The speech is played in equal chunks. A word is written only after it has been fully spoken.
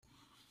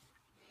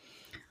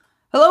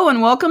Hello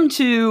and welcome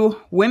to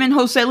Women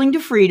Wholesaling to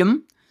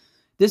Freedom.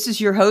 This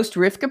is your host,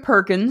 Rivka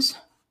Perkins.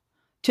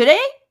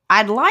 Today,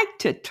 I'd like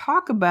to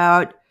talk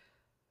about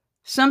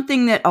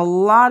something that a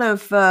lot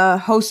of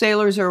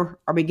wholesalers are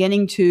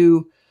beginning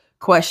to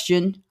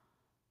question.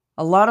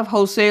 A lot of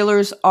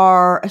wholesalers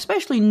are,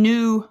 especially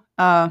new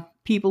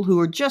people who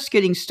are just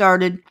getting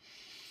started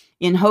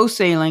in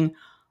wholesaling,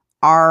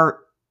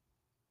 are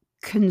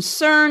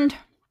concerned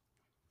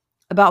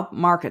about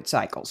market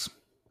cycles.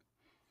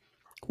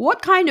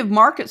 What kind of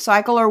market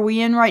cycle are we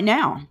in right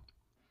now?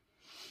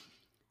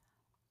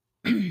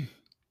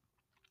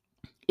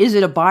 Is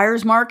it a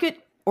buyer's market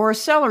or a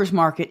seller's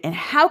market, and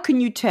how can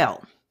you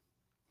tell?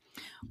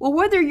 Well,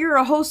 whether you're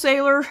a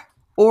wholesaler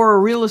or a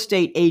real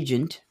estate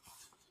agent,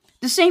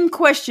 the same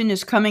question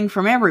is coming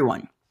from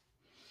everyone.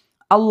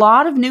 A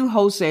lot of new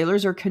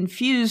wholesalers are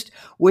confused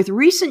with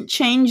recent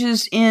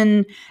changes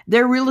in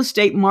their real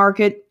estate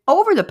market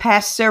over the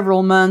past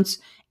several months,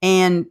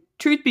 and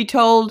truth be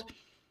told,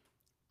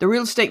 the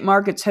real estate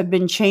markets have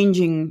been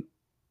changing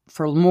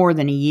for more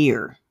than a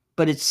year,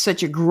 but it's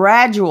such a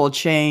gradual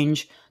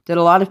change that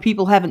a lot of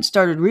people haven't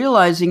started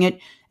realizing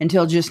it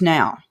until just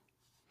now.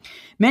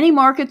 Many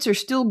markets are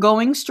still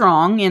going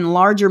strong in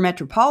larger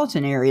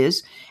metropolitan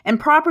areas, and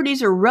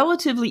properties are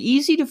relatively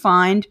easy to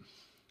find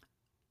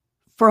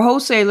for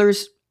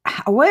wholesalers.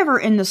 However,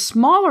 in the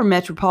smaller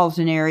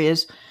metropolitan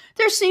areas,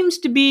 there seems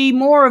to be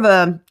more of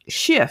a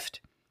shift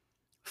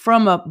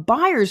from a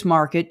buyer's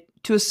market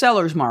to a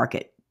seller's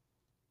market.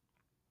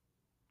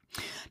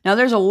 Now,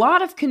 there's a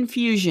lot of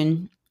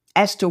confusion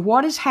as to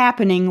what is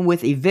happening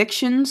with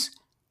evictions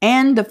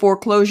and the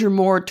foreclosure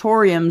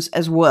moratoriums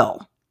as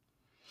well.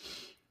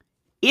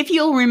 If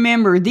you'll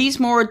remember, these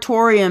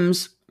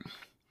moratoriums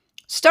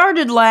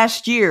started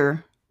last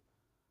year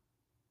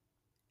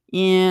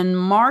in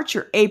March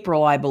or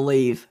April, I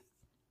believe,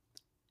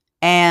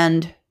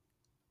 and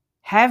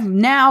have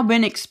now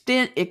been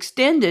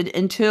extended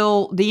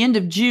until the end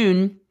of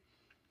June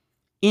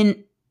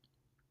in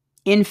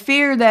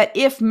fear that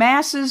if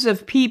masses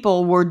of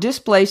people were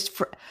displaced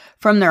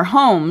from their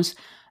homes,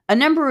 the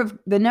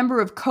number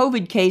of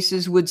COVID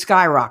cases would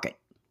skyrocket.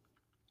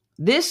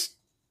 This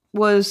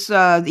was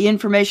the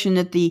information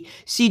that the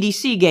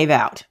CDC gave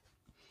out.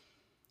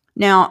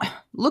 Now,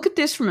 look at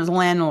this from a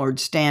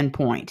landlord's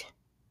standpoint.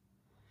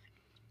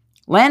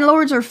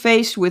 Landlords are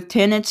faced with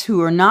tenants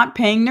who are not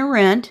paying their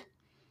rent,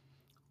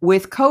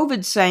 with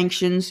COVID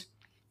sanctions,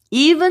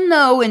 even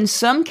though in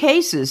some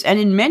cases, and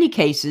in many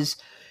cases,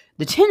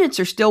 the tenants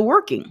are still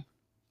working.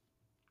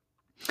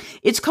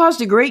 It's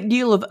caused a great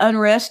deal of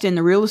unrest in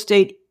the real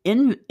estate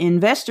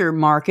investor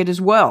market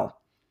as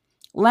well.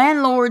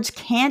 Landlords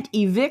can't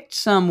evict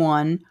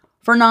someone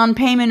for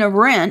non-payment of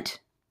rent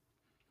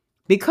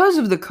because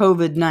of the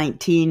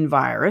COVID-19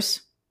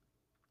 virus.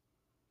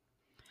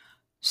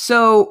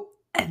 So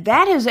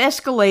that has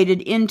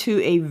escalated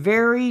into a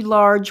very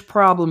large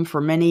problem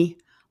for many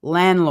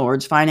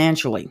landlords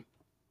financially.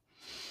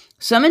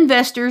 Some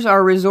investors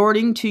are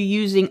resorting to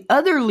using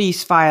other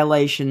lease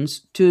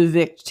violations to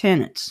evict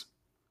tenants.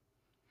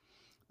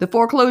 The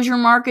foreclosure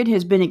market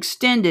has been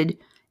extended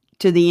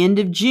to the end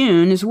of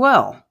June as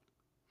well.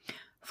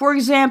 For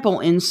example,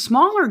 in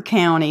smaller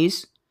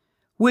counties,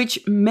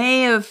 which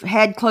may have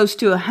had close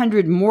to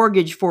 100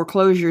 mortgage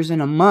foreclosures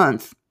in a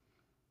month,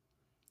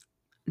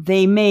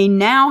 they may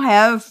now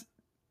have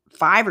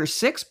 5 or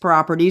 6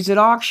 properties at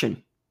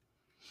auction.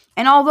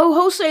 And although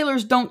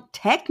wholesalers don't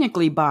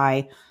technically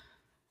buy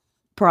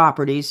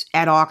properties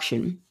at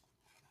auction,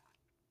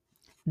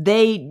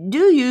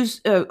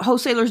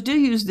 wholesalers do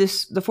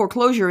use the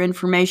foreclosure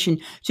information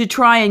to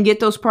try and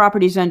get those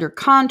properties under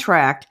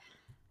contract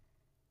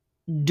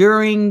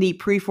during the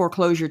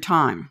pre-foreclosure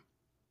time.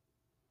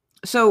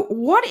 So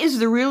what is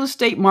the real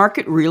estate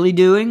market really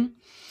doing?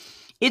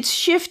 It's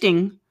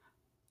shifting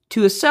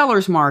to a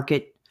seller's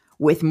market,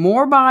 with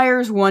more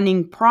buyers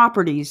wanting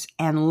properties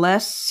and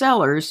less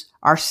sellers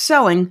are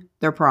selling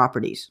their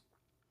properties.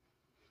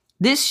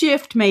 This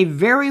shift may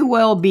very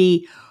well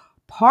be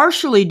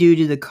partially due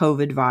to the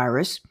COVID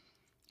virus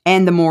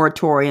and the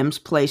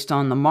moratoriums placed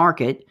on the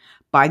market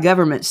by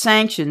government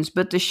sanctions,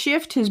 but the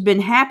shift has been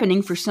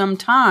happening for some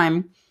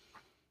time.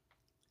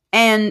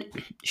 And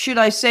should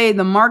I say,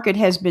 the market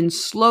has been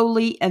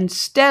slowly and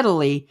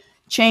steadily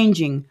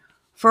changing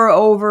for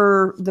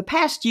over the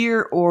past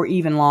year or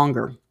even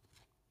longer.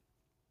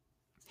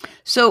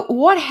 So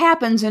what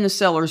happens in a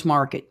seller's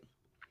market?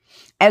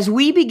 As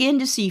we begin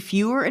to see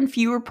fewer and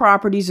fewer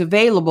properties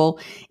available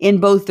in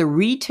both the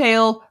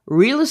retail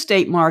real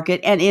estate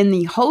market and in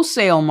the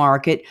wholesale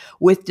market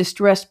with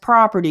distressed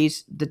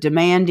properties, the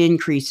demand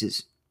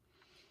increases.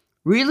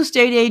 Real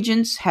estate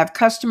agents have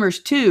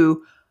customers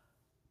too,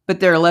 but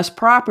there are less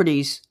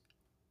properties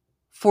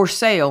for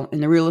sale in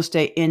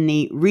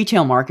the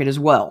retail market as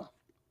well.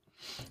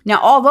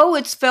 Now, although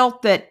it's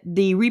felt that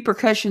the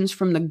repercussions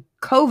from the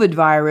COVID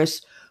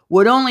virus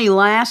would only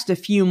last a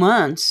few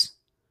months,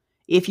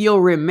 if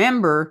you'll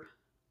remember,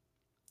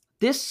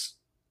 this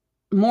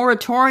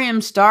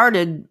moratorium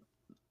started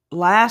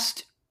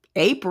last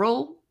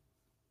April,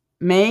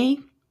 May,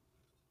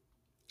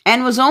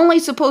 and was only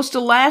supposed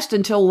to last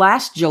until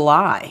last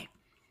July,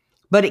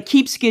 but it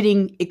keeps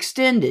getting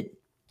extended.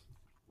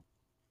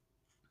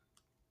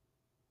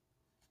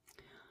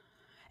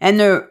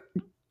 And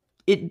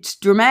it's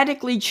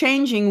dramatically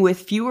changing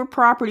with fewer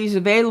properties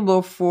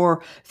available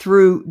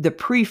through the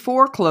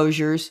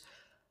pre-foreclosures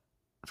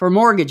for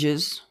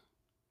mortgage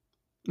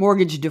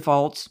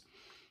defaults,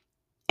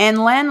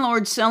 and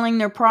landlords selling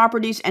their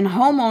properties and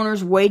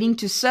homeowners waiting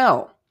to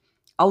sell.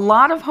 A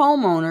lot of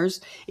homeowners,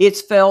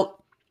 it's felt,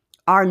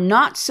 are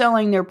not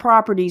selling their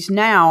properties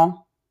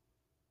now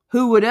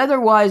who would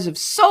otherwise have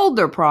sold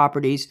their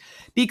properties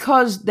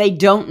because they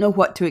don't know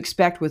what to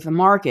expect with the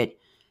market.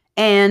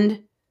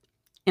 And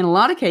in a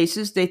lot of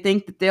cases, they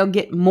think that they'll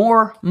get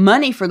more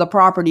money for the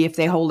property if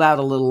they hold out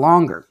a little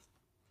longer.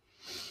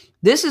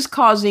 This is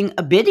causing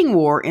a bidding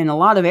war in a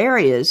lot of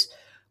areas,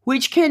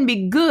 which can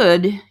be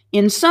good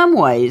in some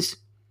ways,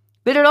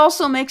 but it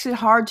also makes it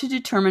hard to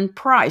determine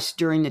price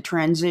during the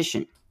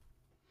transition.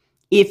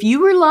 If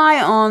you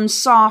rely on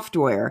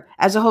software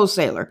as a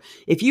wholesaler,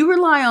 if you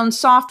rely on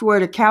software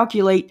to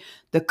calculate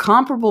the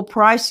comparable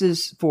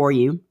prices for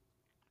you,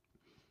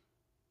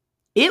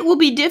 it will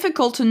be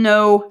difficult to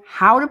know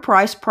how to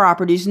price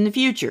properties in the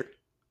future.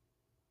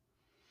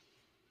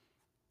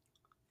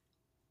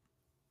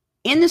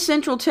 In the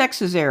Central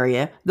Texas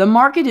area, the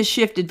market has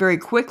shifted very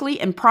quickly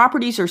and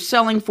properties are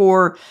selling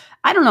for,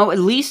 at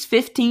least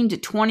 15 to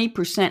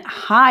 20%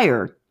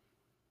 higher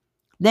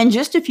than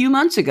just a few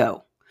months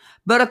ago.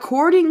 But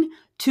according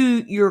to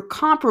your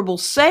comparable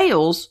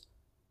sales,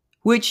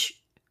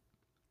 which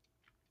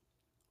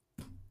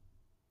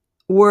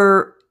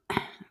were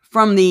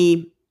from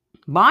the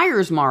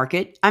buyer's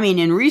market,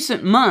 in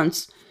recent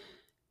months,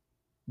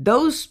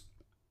 those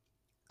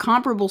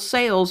comparable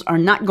sales are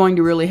not going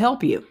to really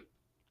help you.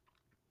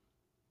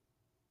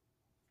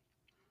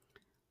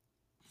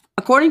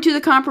 According to the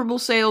comparable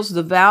sales,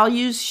 the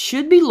values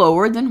should be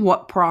lower than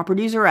what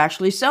properties are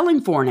actually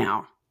selling for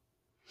now.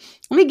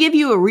 Let me give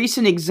you a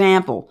recent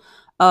example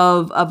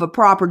of a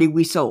property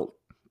we sold.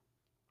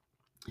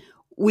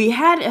 We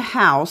had a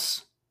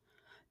house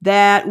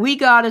that we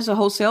got as a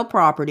wholesale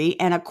property,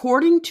 and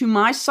according to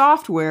my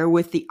software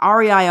with the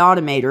REI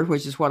Automator,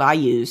 which is what I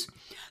use,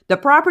 the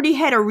property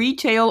had a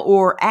retail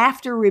or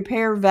after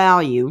repair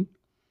value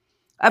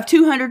of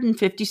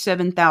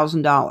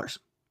 $257,000.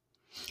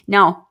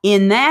 Now,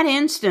 in that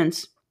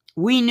instance,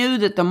 we knew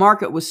that the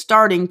market was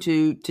starting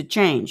to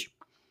change.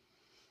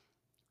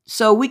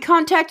 So we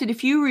contacted a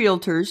few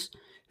realtors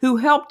who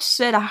helped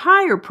set a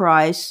higher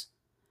price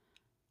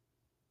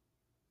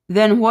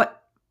than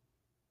what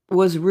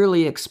was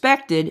really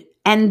expected,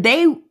 and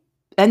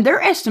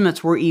their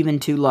estimates were even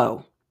too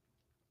low.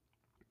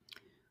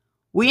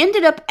 We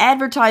ended up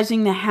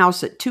advertising the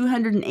house at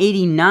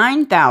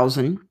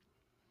 $289,000,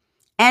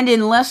 and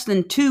in less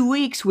than 2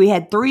 weeks we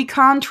had 3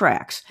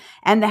 contracts,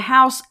 and the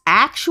house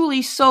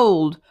actually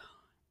sold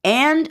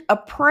and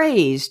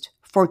appraised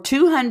for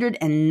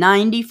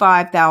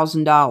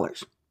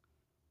 $295,000.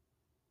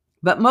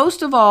 But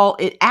most of all,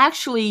 it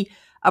actually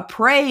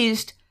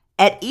appraised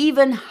at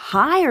even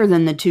higher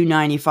than the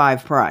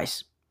 $295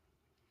 price.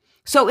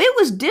 So it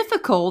was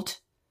difficult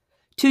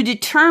to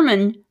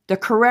determine the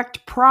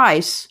correct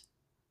price,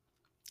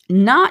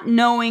 not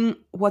knowing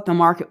what the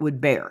market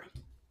would bear.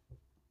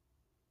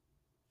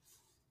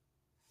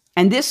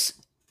 And this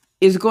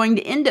is going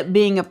to end up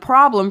being a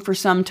problem for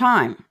some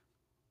time.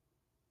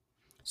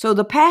 So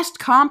the past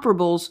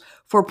comparables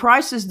for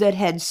prices that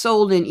had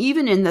sold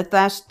even in the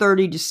last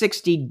 30 to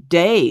 60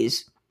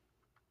 days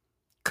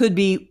could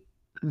be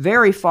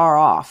very far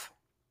off.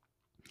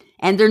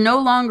 And they're no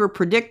longer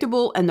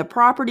predictable, and the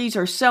properties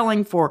are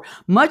selling for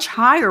much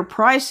higher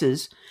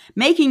prices,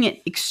 making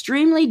it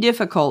extremely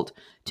difficult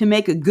to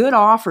make a good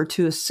offer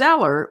to a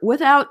seller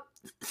without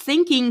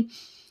thinking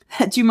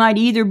that you might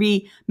either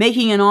be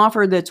making an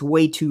offer that's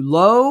way too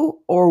low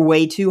or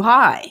way too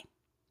high.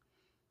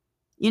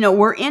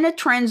 We're in a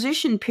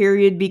transition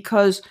period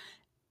because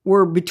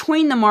we're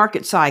between the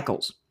market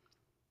cycles.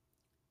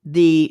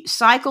 The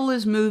cycle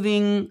is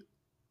moving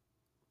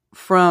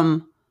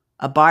from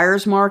a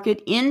buyer's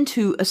market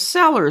into a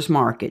seller's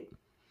market,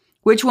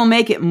 which will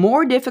make it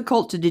more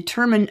difficult to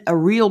determine the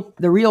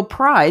real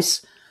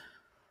price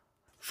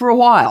for a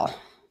while.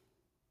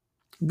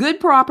 Good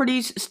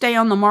properties stay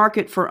on the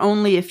market for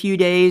only a few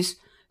days,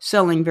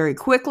 selling very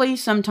quickly,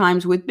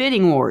 sometimes with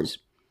bidding wars,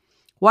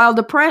 while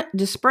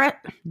distressed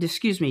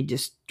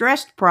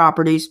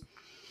properties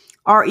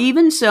are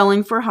even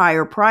selling for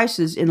higher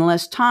prices in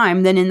less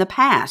time than in the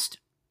past.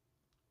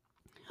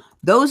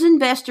 Those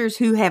investors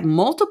who have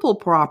multiple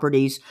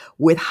properties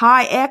with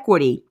high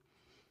equity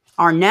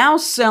are now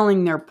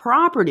selling their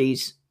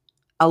properties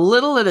a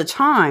little at a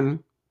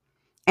time,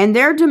 and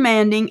they're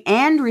demanding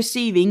and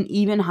receiving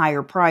even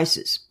higher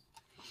prices.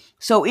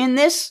 So in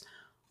this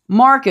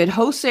market,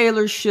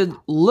 wholesalers should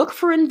look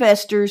for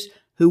investors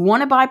who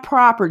want to buy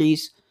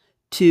properties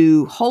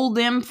to hold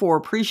them for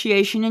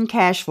appreciation and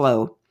cash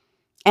flow,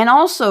 and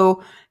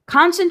also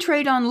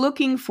concentrate on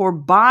looking for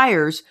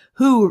buyers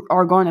who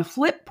are going to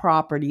flip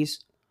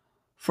properties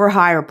for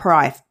higher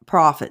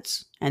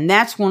profits. And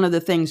that's one of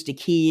the things to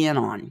key in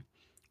on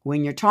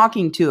when you're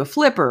talking to a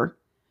flipper,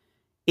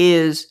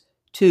 is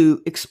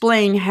to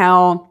explain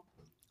how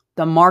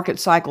the market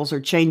cycles are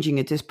changing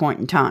at this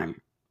point in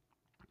time.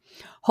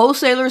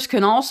 Wholesalers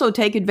can also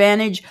take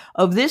advantage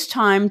of this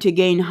time to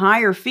gain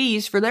higher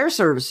fees for their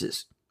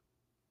services.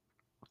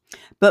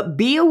 But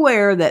be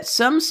aware that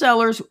some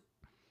sellers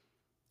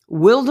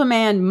will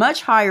demand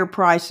much higher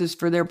prices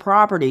for their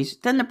properties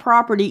than the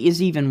property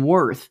is even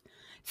worth,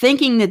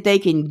 thinking that they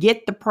can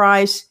get the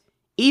price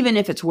even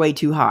if it's way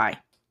too high.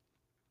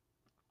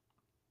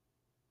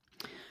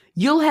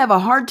 You'll have a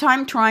hard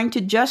time trying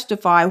to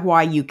justify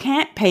why you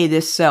can't pay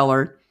this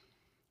seller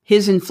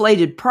his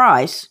inflated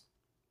price,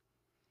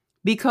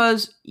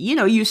 because,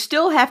 you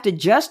still have to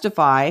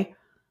justify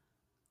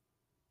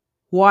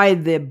why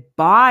the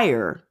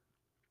buyer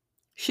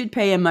should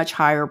pay a much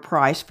higher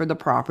price for the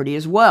property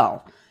as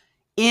well.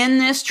 In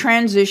this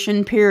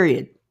transition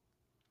period,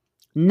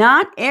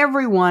 not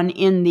everyone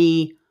in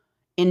the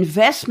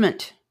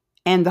investment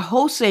and the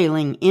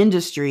wholesaling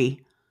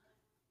industry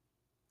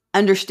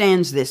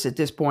understands this at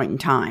this point in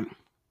time.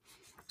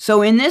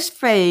 So in this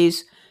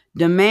phase,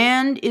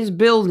 demand is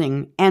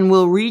building and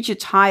will reach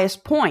its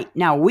highest point.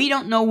 Now, we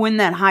don't know when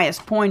that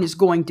highest point is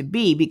going to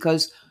be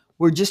because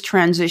we're just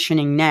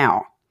transitioning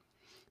now.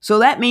 So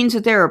that means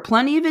that there are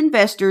plenty of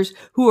investors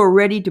who are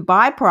ready to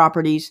buy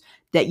properties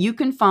that you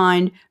can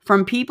find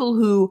from people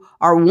who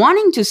are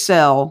wanting to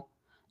sell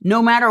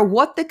no matter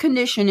what the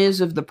condition is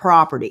of the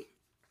property.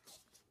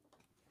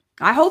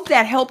 I hope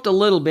that helped a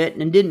little bit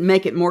and didn't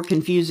make it more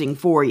confusing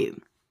for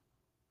you.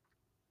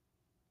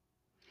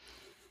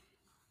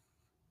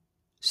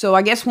 So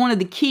I guess one of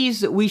the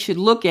keys that we should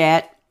look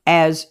at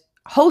as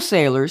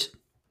wholesalers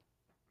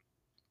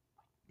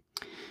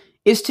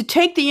is to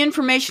take the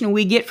information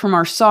we get from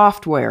our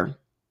software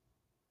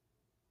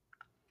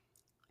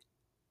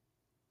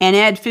and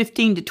add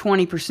 15 to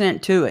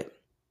 20% to it.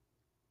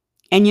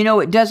 And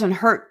it doesn't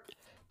hurt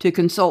to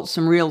consult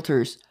some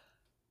realtors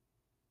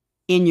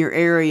in your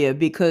area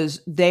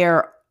because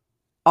they're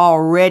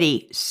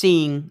already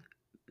seeing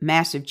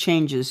massive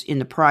changes in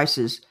the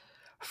prices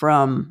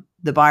from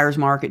the buyer's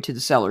market to the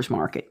seller's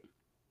market.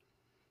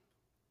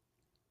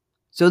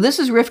 So this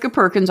is Rivka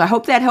Perkins. I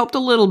hope that helped a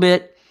little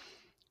bit.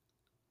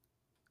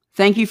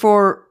 Thank you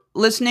for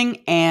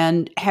listening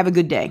and have a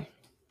good day.